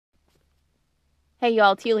Hey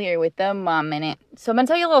y'all, Teal here with the Mom Minute. So I'm gonna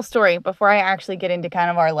tell you a little story before I actually get into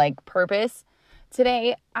kind of our purpose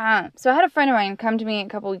today. So I had a friend of mine come to me a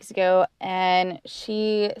couple weeks ago, and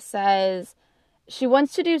she says she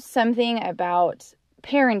wants to do something about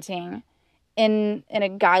parenting in a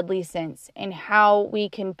godly sense and how we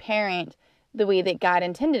can parent the way that God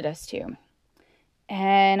intended us to.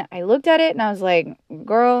 And I looked at it and I was like,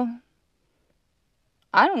 girl,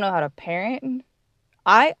 I don't know how to parent.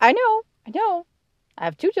 I know. I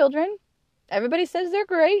have 2 children. Everybody says they're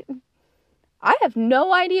great. I have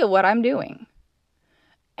no idea what I'm doing.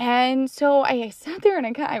 And so I sat there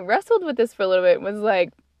and I wrestled with this for a little bit and was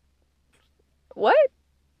like, what?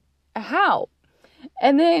 How?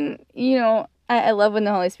 And then, I love when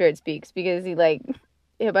the Holy Spirit speaks because he by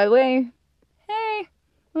the way, hey,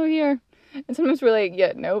 over here. And sometimes we're like,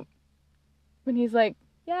 yeah, nope. And he's like,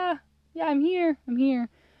 yeah, I'm here.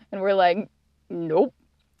 And we're like, nope.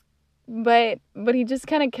 But he just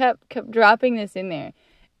kind of kept dropping this in there.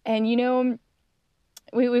 And,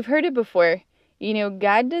 we've heard it before.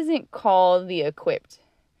 God doesn't call the equipped.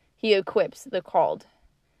 He equips the called.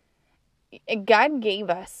 God gave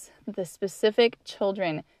us the specific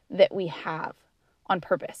children that we have on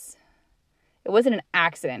purpose. It wasn't an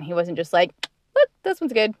accident. He wasn't just like, look, this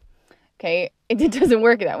one's good. Okay? It doesn't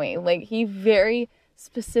work that way. He very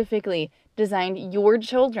specifically designed your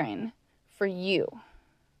children for you.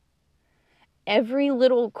 Every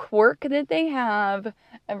little quirk that they have,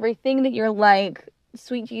 everything that you're like,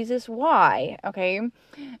 sweet Jesus, why? Okay?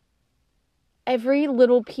 Every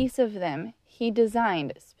little piece of them, he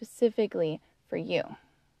designed specifically for you.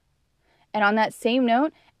 And on that same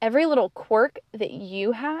note, every little quirk that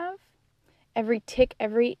you have, every tick,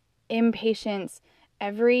 every impatience,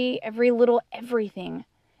 every little everything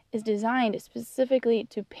is designed specifically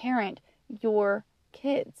to parent your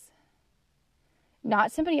kids.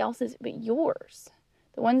 Not somebody else's, but yours.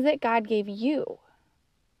 The ones that God gave you.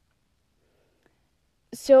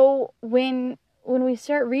 So when we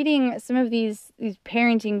start reading some of these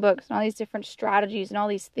parenting books and all these different strategies and all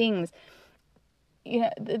these things,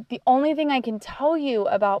 the only thing I can tell you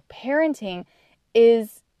about parenting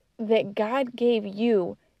is that God gave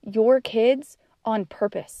you your kids on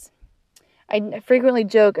purpose. I frequently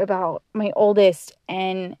joke about my oldest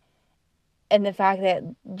and the fact that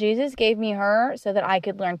Jesus gave me her so that I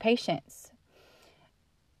could learn patience.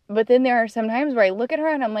 But then there are some times where I look at her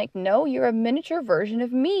and I'm like, no, you're a miniature version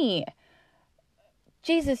of me.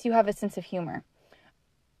 Jesus, you have a sense of humor.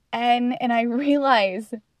 And I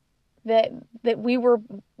realize that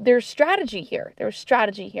there's strategy here. There's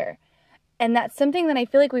strategy here. And that's something that I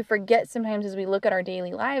feel like we forget sometimes as we look at our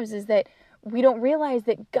daily lives, is that we don't realize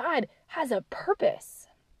that God has a purpose.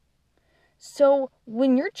 So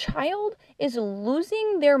when your child is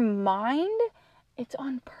losing their mind, it's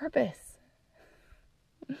on purpose.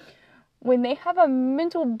 When they have a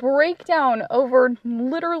mental breakdown over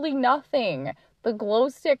literally nothing, the glow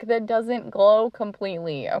stick that doesn't glow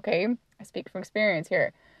completely, okay? I speak from experience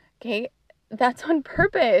here, okay? That's on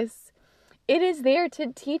purpose. It is there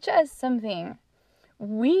to teach us something.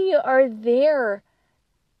 We are there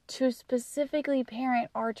to specifically parent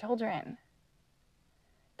our children.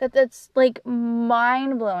 That's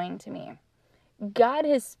mind-blowing to me. God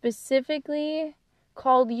has specifically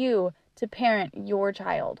called you to parent your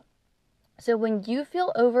child. So when you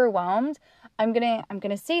feel overwhelmed, I'm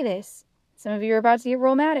gonna say this. Some of you are about to get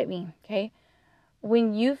real mad at me, okay?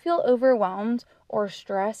 When you feel overwhelmed or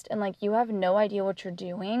stressed and like you have no idea what you're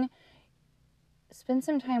doing, spend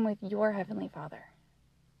some time with your Heavenly Father.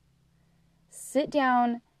 Sit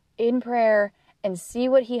down in prayer and see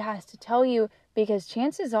what He has to tell you, because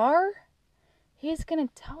chances are He's going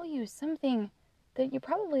to tell you something that you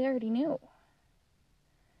probably already knew.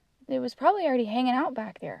 It was probably already hanging out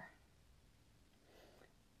back there.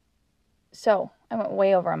 So, I went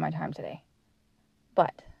way over on my time today.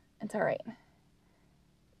 But it's all right.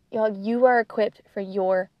 Y'all, you are equipped for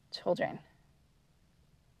your children.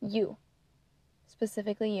 You.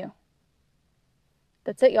 Specifically you.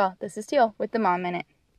 That's it, y'all. This is Teal with the Mom Minute.